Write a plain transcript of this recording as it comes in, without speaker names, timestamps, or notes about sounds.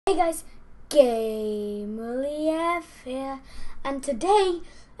Hey guys, GamerlyF here, and today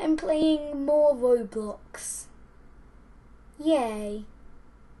I'm playing more Roblox. Yay!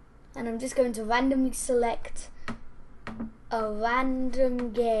 And I'm just going to randomly select a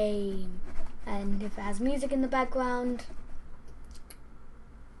random game, and if it has music in the background,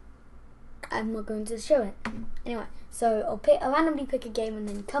 I'm not going to show it. Anyway, so I'll randomly pick a game and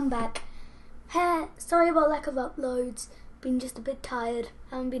then come back. Sorry about lack of uploads. Been just a bit tired,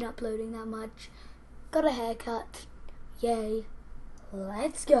 haven't been uploading that much. Got a haircut. Yay.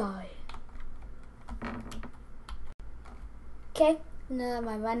 Let's go. Okay, now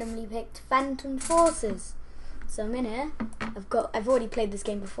I randomly picked Phantom Forces. So I'm in here. I've already played this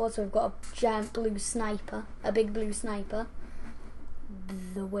game before, so I've got a giant blue sniper, a big blue sniper.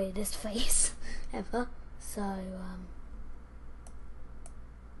 The weirdest face ever. So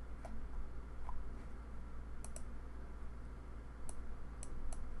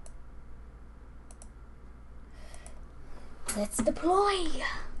let's deploy.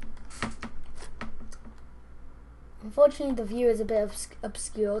 Unfortunately, the view is a bit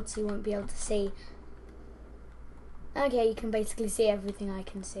obscured, so you won't be able to see. Okay, you can basically see everything I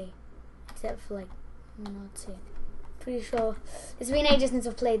can see, except for like not see. Pretty sure it's been ages since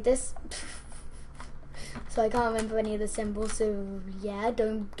I've played this, so I can't remember any of the symbols. So yeah,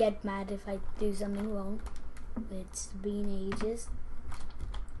 don't get mad if I do something wrong. It's been ages.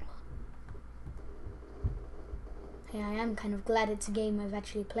 Yeah, I am kind of glad it's a game I've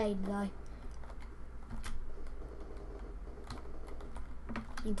actually played, though.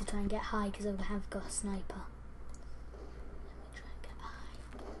 Need to try and get high because I have got a sniper. Let me try and get high.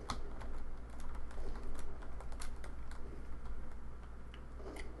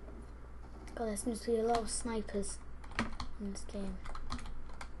 God, there seems to be a lot of snipers in this game.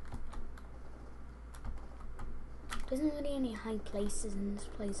 There isn't really any high places in this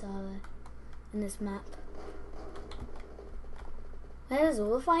place, are there? In this map. Where's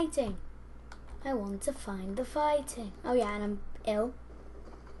all the fighting? I want to find the fighting. Oh yeah, and I'm ill.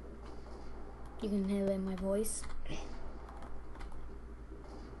 You can hear it in my voice.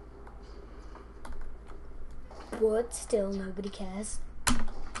 But still, nobody cares.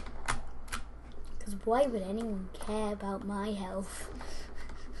 Because why would anyone care about my health?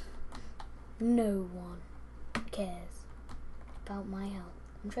 No one cares about my health.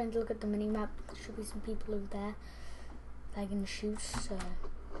 I'm trying to look at the mini-map. There should be some people over there I can shoot, so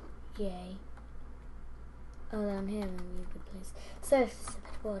yay. Oh, I'm here in a really good place. So it's a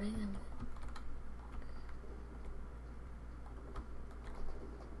bit boring.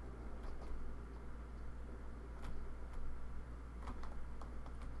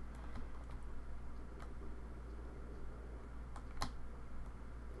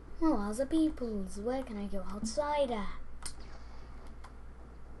 Oh, how's the peoples? Where can I go outside at?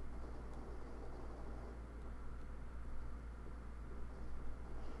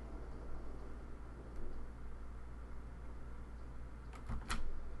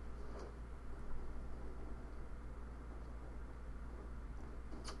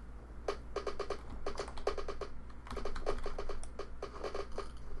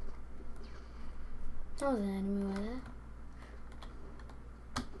 Oh, there's an enemy right there.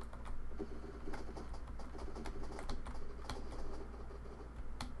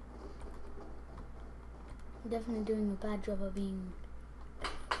 I'm definitely doing a bad job of being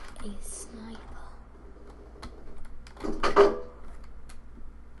a sniper.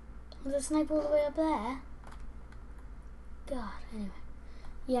 Was a sniper all the way up there? God, anyway.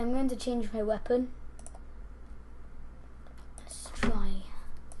 Yeah, I'm going to change my weapon. Let's try.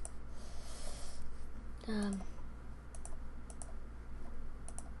 I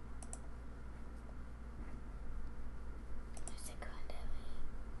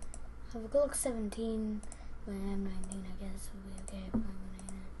have a Glock 17, when I'm 19 I guess will be okay, but I'm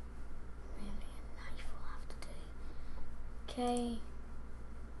gonna really a knife will have to do. Okay.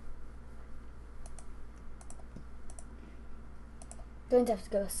 Going to have to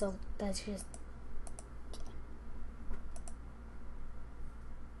go assault, that's just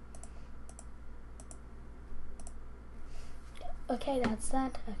okay, that's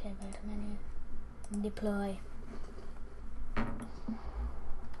that. Okay, wait a minute. Deploy.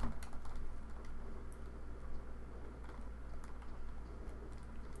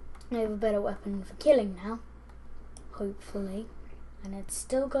 I have a better weapon for killing now, hopefully. And it's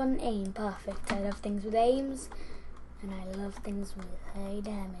still got an aim perfect. I love things with aims, and I love things with high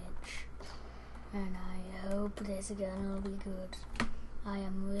damage. And I hope this gun will be good. I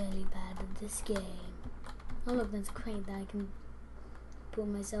am really bad at this game. Oh look, there's a crate that I can put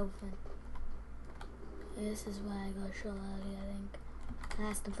myself in. This is where I got shot earlier, I think.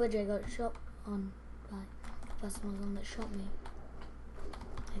 That's the footage I got shot on by the person was on that shot me.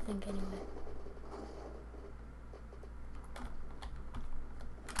 I think anyway.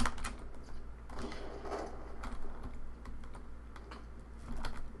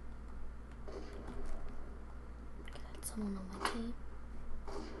 Got someone on my team.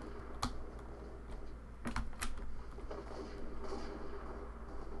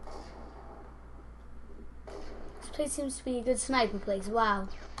 This place seems to be a good sniper place. Wow.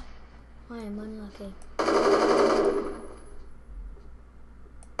 I am unlucky.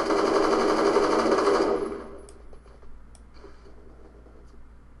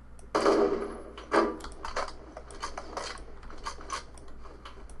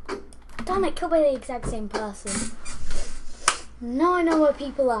 Damn it, killed by the exact same person. Now I know where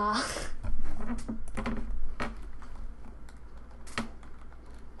people are.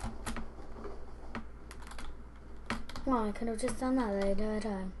 Well, I could have just done that the entire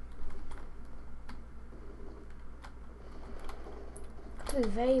time. Got to be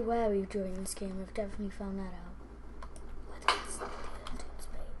very wary during this game. I've definitely found that out. What is the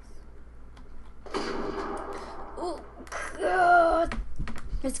space? Oh God!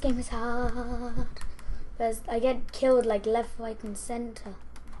 This game is hard. Because I get killed like left, right, and center.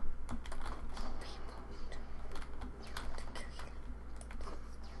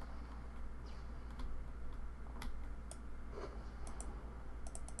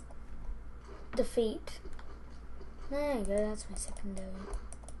 Defeat. There you go, that's my secondary.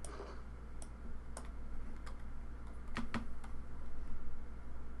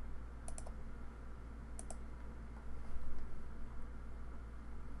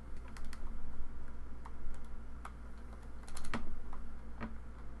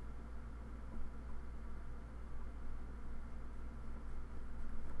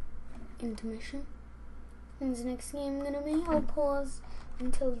 Intermission. When's the next game gonna be? I'll pause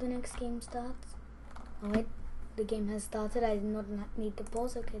until the next game starts. Oh wait, the game has started. I did not need to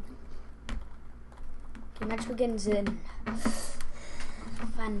pause. Okay then. Okay, match begins in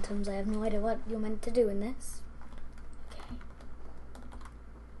Phantoms. I have no idea what you're meant to do in this. Okay.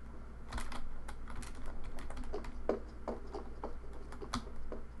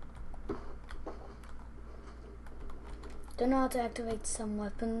 Don't know how to activate some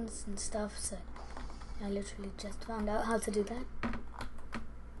weapons and stuff, so I literally just found out how to do that.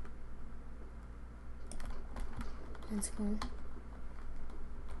 Let's go.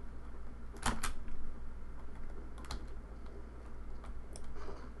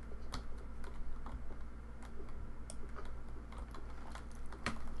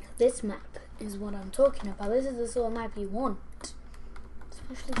 This map is what I'm talking about. This is the sort of map you want,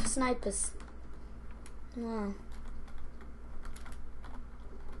 especially for snipers. Wow.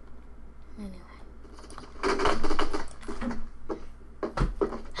 Anyway,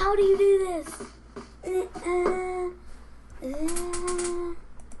 how do you do this?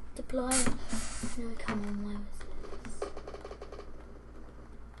 Deploy. No, come on, where was this?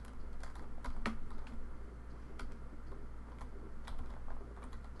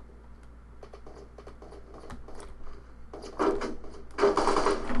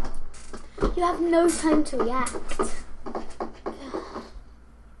 You have no time to react.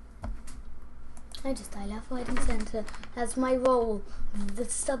 I just die left, right, and center. That's my role. The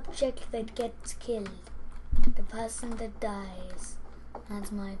subject that gets killed. The person that dies.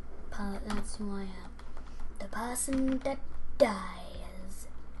 That's my part. That's who I am. The person that dies.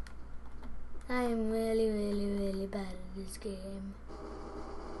 I am really, really, really bad at this game.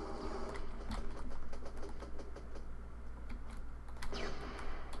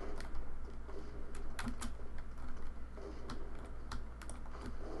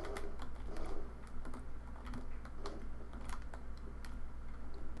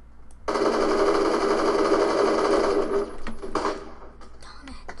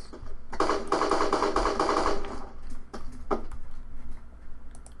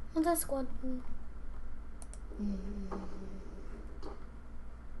 Another squad.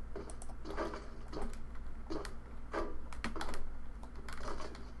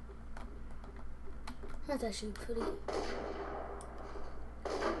 That's actually pretty.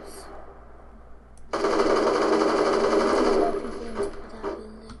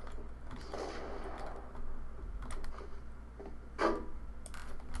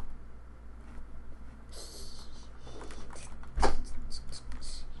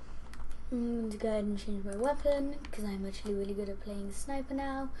 I'm going to go ahead and change my weapon because I'm actually really good at playing sniper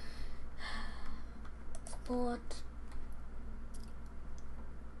now. Support.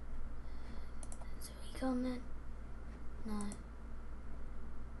 Is it recon then? No.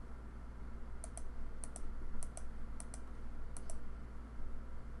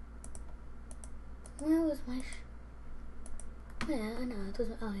 Where was my yeah, I know, it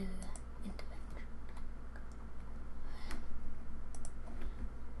doesn't. Oh, here we go. Intervention.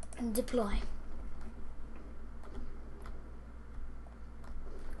 And deploy.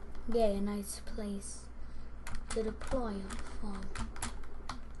 Yeah, a nice place to deploy on the farm.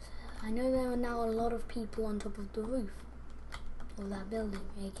 So, I know there are now a lot of people on top of the roof of that building,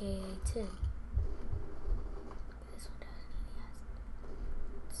 aka 2. This one definitely has.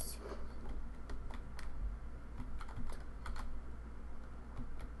 Let's see.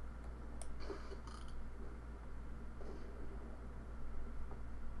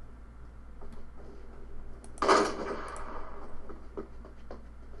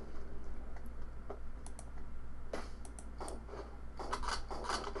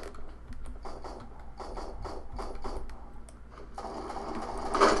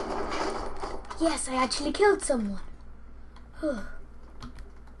 Yes, I actually killed someone.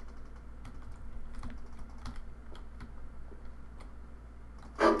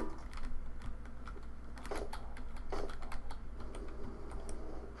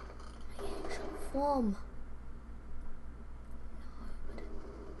 Form.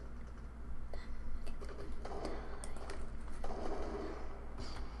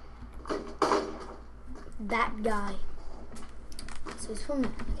 That guy. So it's from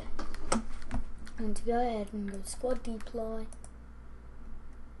there. Okay. I'm going to go ahead and go squad deploy.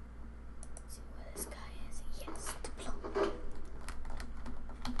 See where this guy is. Yes, deploy.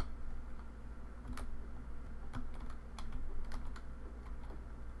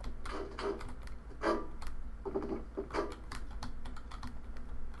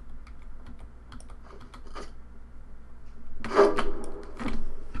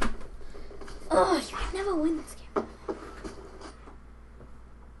 Oh, you can never win this game.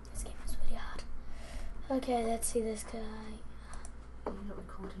 This game is really hard. Okay, let's see this guy. You're not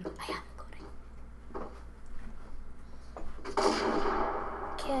recording. I am recording.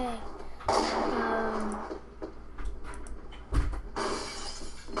 Okay.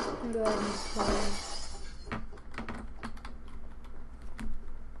 Go ahead and play.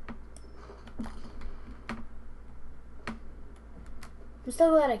 I'm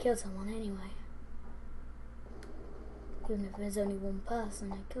still glad I killed someone anyway. Even if there's only one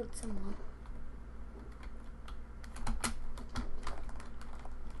person, I killed someone.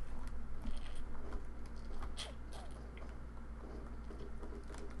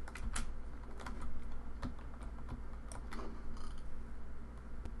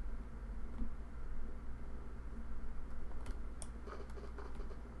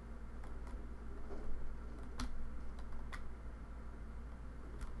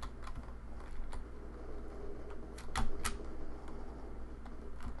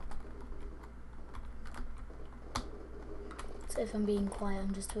 So if I'm being quiet,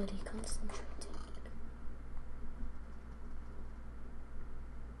 I'm just really concentrating.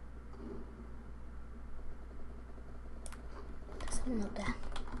 There's someone up there.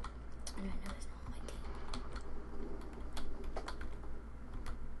 I don't know, it's not my team.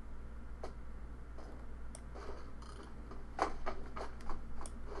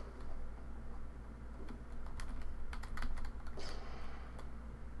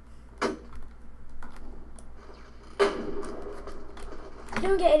 I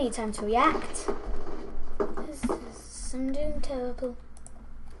don't get any time to react. I'm doing terrible.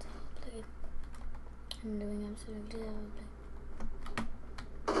 Terribly. I'm doing absolutely terribly.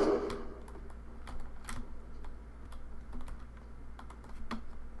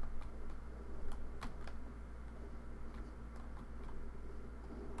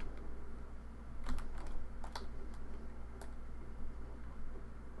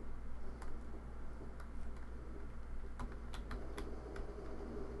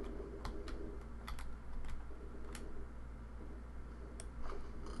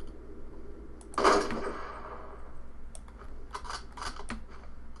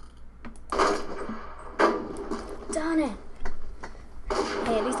 Darn it!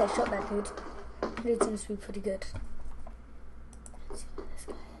 Hey, at least I shot that dude. That dude seems to be pretty good. Let's see where this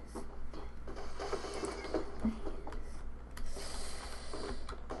guy is.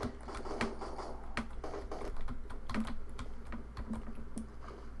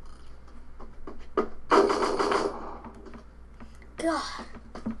 God.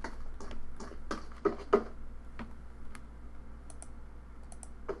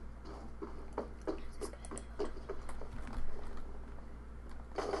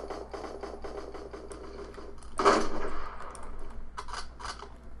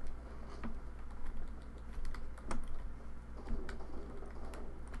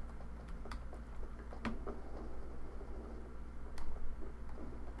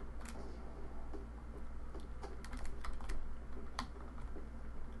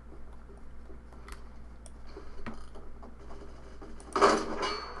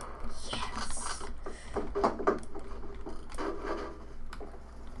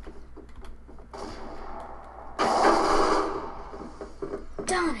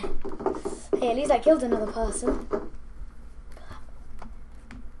 Darn it! Hey, at least I killed another person.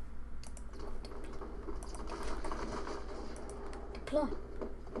 Deploy.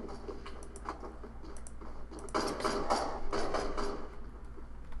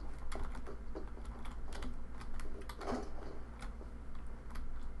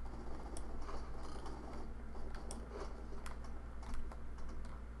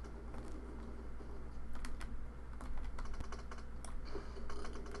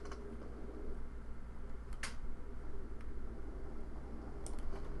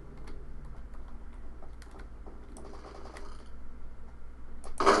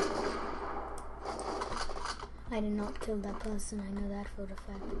 I did not kill that person, I know that for a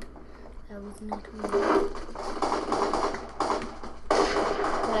fact. That was not me.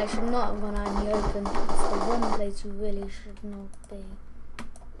 But I should not have gone out in the open. It's the one place you really should not be.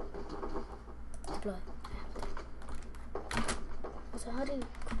 Deploy. So how do you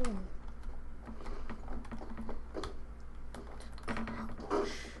crawl? Ouch.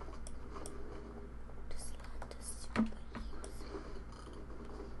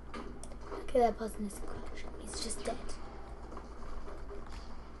 Okay, that person is crouching. He's just dead.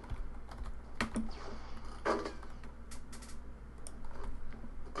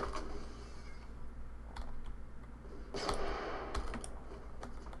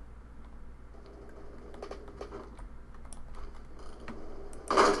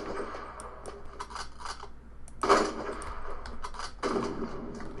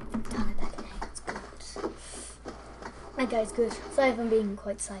 That guy's good. Sorry if I'm being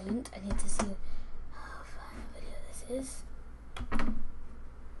quite silent. I need to see how far the video this is.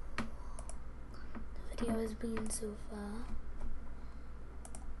 The video has been so far.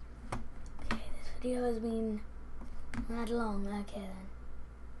 Okay, this video has been not long. Okay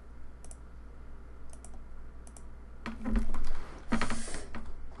then.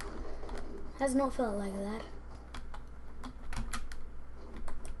 Has not felt like that.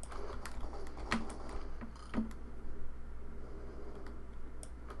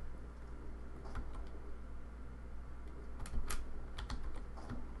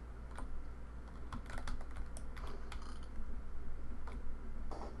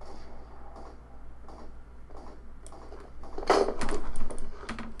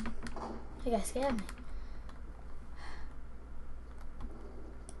 You guys scared me.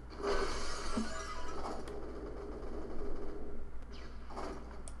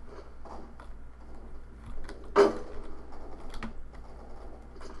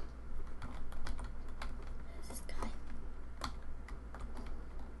 There's this guy.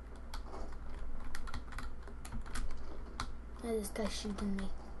 There's this guy shooting me.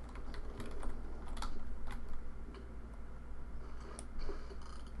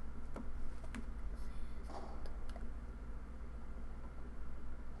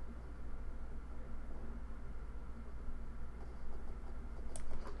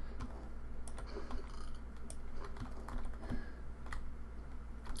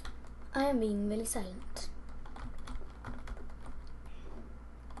 I am being really silent.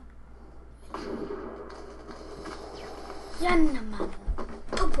 Yan naman.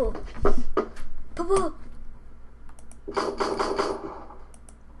 Popo. Popo.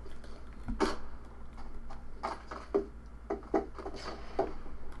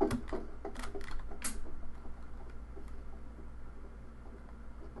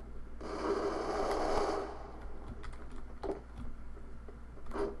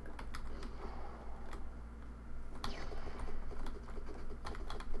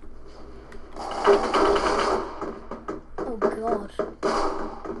 Oh God.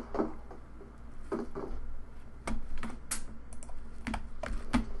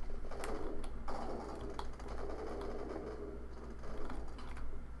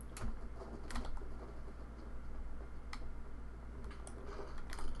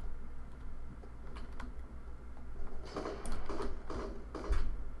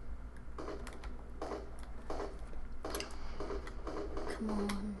 Come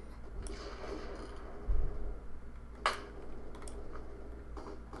on.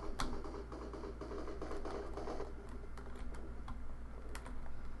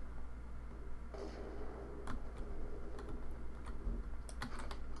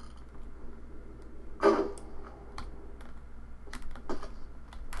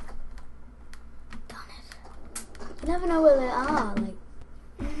 You never know where they are, like,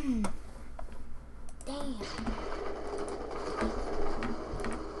 damn.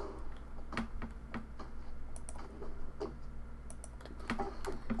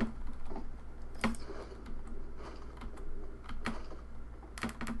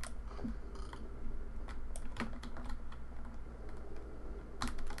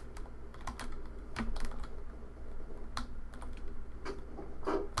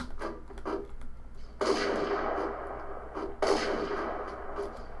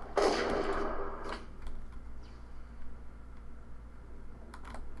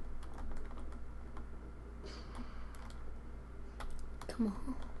 Come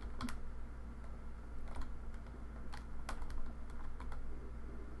on.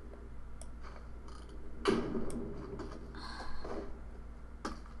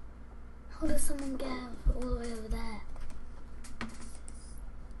 How does someone get all the way over there?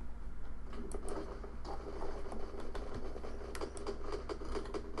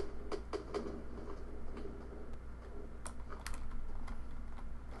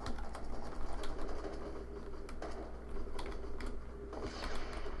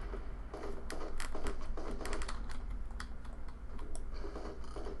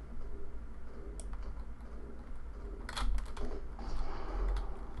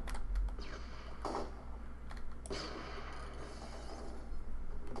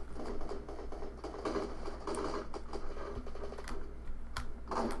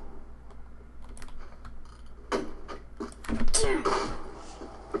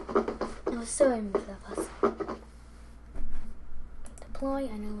 I was so aiming for that puzzle. Deploy,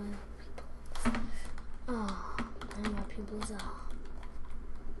 I know where pupils. Oh, I know where pupils are.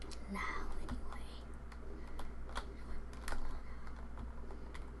 Now, anyway.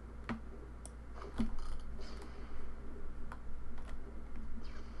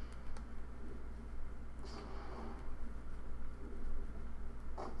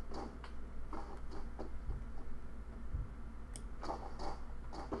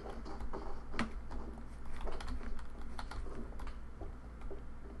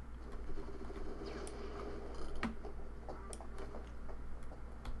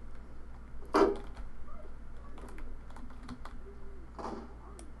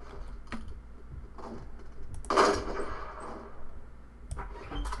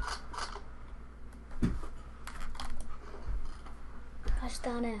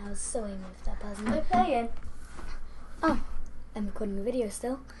 Darn it, I was so aiming for that puzzle. Am I playing? Oh, I'm recording a video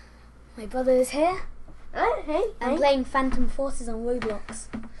still. My brother is here. Oh, hey. I'm playing Phantom Forces on Roblox.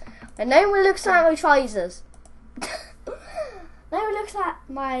 And no one looks at my trousers. No one looks at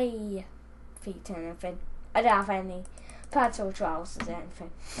my feet or anything. I don't have any pants or trousers or anything.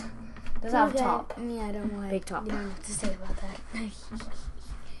 Does have a top. Yeah, I don't worry. Big top. You don't have to say about that.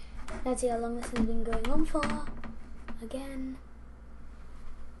 Let's see how long this has been going on for. Again.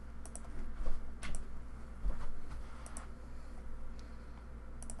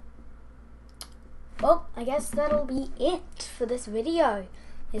 Well, I guess that'll be it for this video.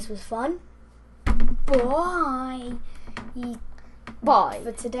 This was fun. Bye. Bye.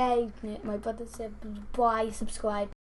 For today, my brother said bye, subscribe.